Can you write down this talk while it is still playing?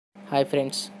Hi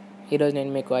friends, ఈరోజు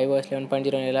నేను మీకు iOS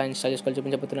 11.0 ఎలా ఇన్స్టాల్ చేసుకోవాలో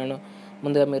చూపించబోతున్నాను.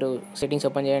 ముందుగా మీరు సెట్టింగ్స్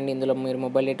ఓపెన్ చేయండి. ఇందులో మీరు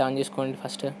మొబైల్ డేటా ఆన్ చేసుకోండి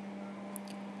ఫస్ట్.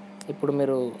 ఇప్పుడు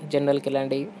మీరు జనరల్కి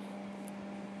వెళ్ళండి.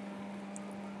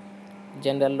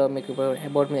 జనరల్లో మీకు ఇప్పుడు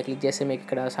అబౌట్ మీద క్లిక్ చేస్తే మీకు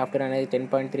ఇక్కడ సాఫ్ట్వేర్ అనేది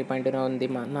 10.3.2 ఉంది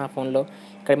నా ఫోన్లో.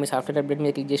 ఇక్కడ మీ సాఫ్ట్వేర్ అప్డేట్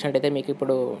మీద క్లిక్ చేసినట్టయితే మీకు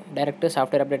ఇప్పుడు డైరెక్ట్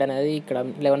సాఫ్ట్వేర్ అప్డేట్ అనేది ఇక్కడ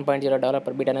 11.0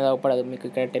 డెవలపర్ బీట్ అనేది అవపడదు. మీకు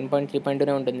ఇక్కడ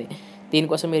 10.3.2 ఉంటుంది.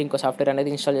 దీనికోసం మీరు ఇంకో సాఫ్ట్వేర్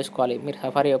అనేది ఇన్స్టాల్ చేసుకోవాలి. మీరు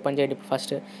సఫారీ ఓపెన్ చేయండి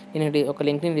ఫస్ట్. నేను ఒక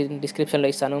లింక్ని డిస్క్రిప్షన్లో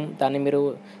ఇస్తాను, దాన్ని మీరు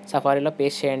సఫారీలో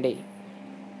పేస్ట్ చేయండి.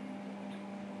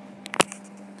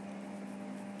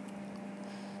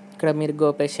 ఇక్కడ మీరు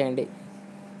గో పేస్ట్ చేయండి.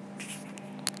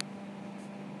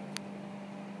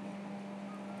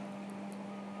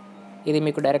 ఇది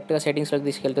మీకు డైరెక్ట్గా సెట్టింగ్స్లోకి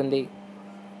తీసుకెళ్తుంది.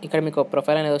 ఇక్కడ మీకు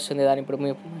ప్రొఫైల్ అనేది వస్తుంది. దాని ఇప్పుడు మీ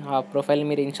ఆ ప్రొఫైల్ని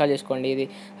మీరు ఇన్స్టాల్ చేసుకోండి. ఇది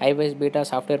iOS బీటా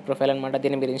సాఫ్ట్వేర్ ప్రొఫైల్ అనమాట.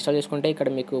 దీన్ని మీరు ఇన్స్టాల్ చేసుకుంటే ఇక్కడ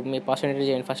మీకు మీ పాస్వర్డ్ ఎంటర్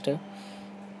చేయండి ఫస్ట్.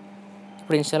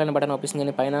 ఇప్పుడు ఇన్స్టాల్ అనే బటన్ ఓపిస్తుంది.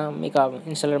 దీని పైన మీకు ఆ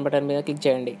ఇన్స్టాల్ అనే బటన్ మీద క్లిక్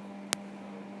చేయండి.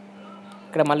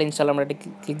 ఇక్కడ మళ్ళీ ఇన్స్టాల్ అనే బటన్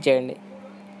క్లిక్ చేయండి.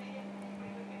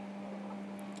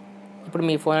 ఇప్పుడు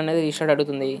మీ ఫోన్ అనేది రీస్టార్ట్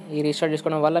అడుగుతుంది. ఈ రీస్టార్ట్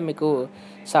చేసుకోవడం వల్ల మీకు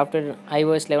సాఫ్ట్వేర్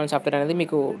iOS 11 సాఫ్ట్వేర్ అనేది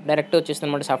మీకు డైరెక్ట్ వచ్చేస్తుంది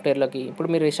అనమాట సాఫ్ట్వేర్లోకి. ఇప్పుడు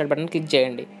మీరు రీస్టార్ట్ బటన్ క్లిక్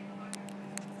చేయండి.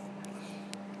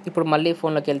 ఇప్పుడు మళ్ళీ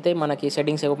ఫోన్లోకి వెళ్తే మనకి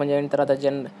సెట్టింగ్స్ ఓపెన్ చేయండి. తర్వాత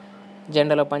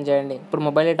జనరల్ ఓపెన్ చేయండి. ఇప్పుడు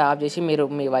మొబైల్ డేటా ఆఫ్ చేసి మీరు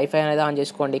మీ వైఫై అనేది ఆన్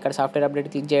చేసుకోండి. ఇక్కడ సాఫ్ట్వేర్ అప్డేట్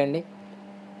క్లిక్ చేయండి.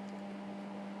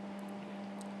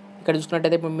 ఇక్కడ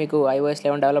చూసుకున్నట్టయితే ఇప్పుడు మీకు iOS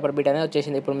 11 డెవలపర్ బీట్ అనేది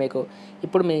వచ్చేసింది.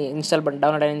 ఇప్పుడు మీ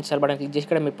డౌన్లోడ్ అయిన ఇన్స్టాల్ బటన్ క్లిక్ చేసి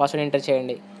ఇక్కడ మీ పాస్వర్డ్ ఎంటర్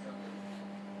చేయండి.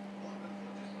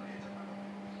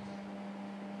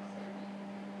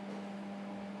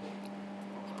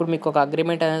 ఇప్పుడు మీకు ఒక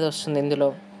అగ్రిమెంట్ అనేది వస్తుంది. ఇందులో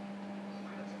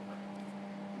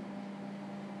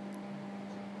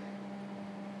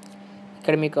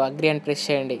ఇక్కడ మీకు అగ్రి అని ప్రెస్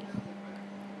చేయండి.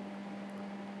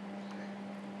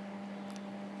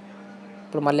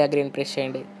 ఇప్పుడు మళ్ళీ అగ్రి అని ప్రెస్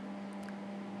చేయండి.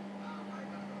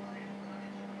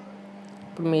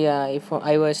 ఇప్పుడు మీ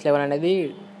iOS 11 అనేది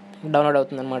డౌన్లోడ్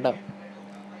అవుతుంది అనమాట.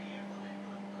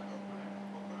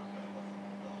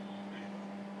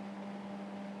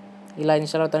 ఇలా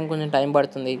ఇన్స్టాల్ అవుతానికి కొంచెం టైం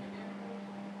పడుతుంది.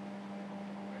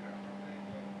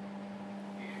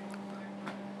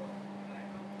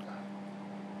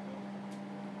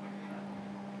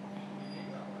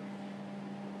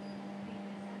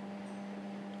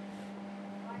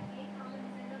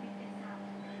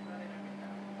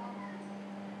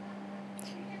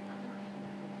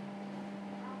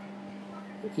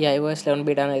 ఈ iOS 11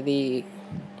 బీటా అనేది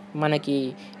మనకి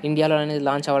ఇండియాలో అనేది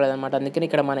లాంచ్ అవ్వలేదు అనమాట. అందుకని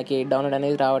ఇక్కడ మనకి డౌన్లోడ్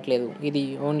అనేది రావట్లేదు. ఇది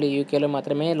ఓన్లీ యూకేలో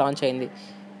మాత్రమే లాంచ్ అయింది.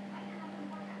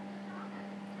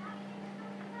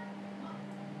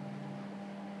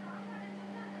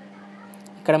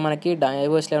 ఇక్కడ మనకి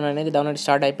iOS 11 అనేది డౌన్లోడ్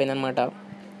స్టార్ట్ అయిపోయింది అనమాట.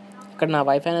 ఇక్కడ నా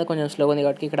వైఫై అనేది కొంచెం స్లోగా ఉంది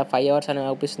కాబట్టి ఇక్కడ 5 hours అనేది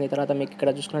అవుపిస్తుంది. తర్వాత మీకు ఇక్కడ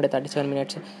చూసుకుంటే 37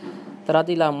 minutes తర్వాత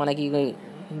ఇలా మనకి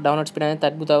డౌన్లోడ్ స్పీడ్ అనేది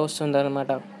తగ్గుతూ వస్తుంది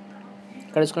అనమాట.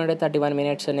 ఇక్కడ చూసుకుంటే 31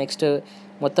 minutes నెక్స్ట్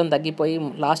మొత్తం తగ్గిపోయి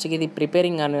లాస్ట్కి ఇది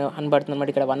ప్రిపేరింగ్ అని పడుతుంది అనమాట.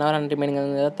 ఇక్కడ 1 hour అని రిమైనింగ్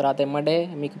ఉంది కదా, తర్వాత ఏమంటే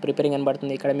మీకు ప్రిపేరింగ్ అని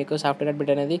పడుతుంది. ఇక్కడ మీకు సాఫ్ట్వేర్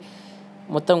అప్డేట్ అనేది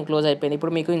మొత్తం క్లోజ్ అయిపోయింది.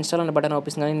 ఇప్పుడు మీకు ఇన్స్టాల్ అనే బటన్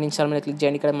అవుపిస్తుంది కానీ ఇన్స్టాల్ మీద క్లిక్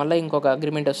చేయండి. ఇక్కడ మళ్ళీ ఇంకొక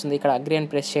అగ్రిమెంట్ వస్తుంది. ఇక్కడ అగ్రి అని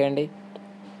ప్రెస్ చేయండి.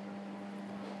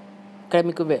 ఇక్కడ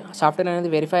మీకు సాఫ్ట్వేర్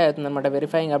అనేది వెరిఫై అవుతుంది అనమాట.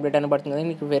 వెరిఫైయింగ్ అప్డేట్ అని పడుతుంది కదా,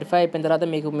 మీకు వెరిఫై అయిపోయిన తర్వాత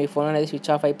మీకు మీ ఫోన్ అనేది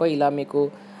స్విచ్ ఆఫ్ అయిపోయి ఇలా మీకు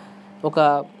ఒక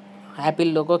యాపిల్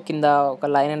లోగో కింద ఒక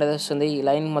లైన్ అనేది వస్తుంది. ఈ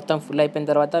లైన్ మొత్తం ఫుల్ అయిపోయిన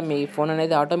తర్వాత మీ ఫోన్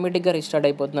అనేది ఆటోమేటిక్గా రీస్టార్ట్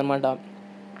అయిపోతుంది అనమాట.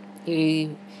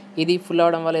 ఇది ఫుల్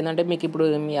అవ్వడం వల్ల ఏంటంటే మీకు ఇప్పుడు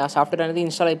మీ ఆ సాఫ్ట్వేర్ అనేది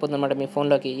ఇన్స్టాల్ అయిపోతుంది అనమాట మీ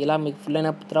ఫోన్లోకి. ఇలా మీకు ఫుల్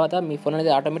అయిన తర్వాత మీ ఫోన్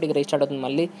అనేది ఆటోమేటిక్గా రీస్టార్ట్ అవుతుంది.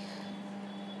 మళ్ళీ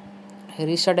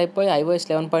రీస్టార్ట్ అయిపోయి iOS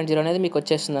 11.0 అనేది మీకు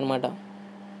వచ్చేస్తుంది అనమాట.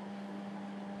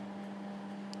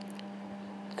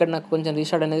 ఇక్కడ నాకు కొంచెం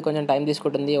రీస్టార్ట్ అనేది కొంచెం టైం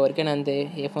తీసుకుంటుంది. ఎవరికైనా అంతే.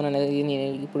 ఏ ఫోన్ అనేది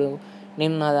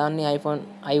నేను నా దాన్ని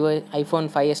ఐఫోన్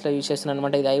 5s యూజ్ చేస్తున్నాను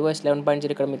అనమాట. ఇది iOS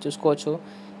 11.0 ఇక్కడ మీరు చూసుకోవచ్చు.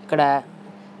 ఇక్కడ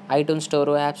iTunes స్టోర్,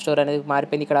 యాప్ స్టోర్ అనేది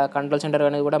మారిపోయింది. ఇక్కడ కంట్రోల్ సెంటర్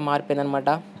అనేది కూడా మారిపోయింది అనమాట.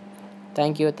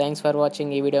 Thanks for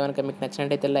watching. ఈ వీడియో కనుక మీకు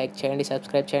నచ్చినట్టయితే లైక్ చేయండి,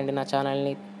 సబ్స్క్రైబ్ చేయండి నా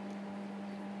ఛానల్ని.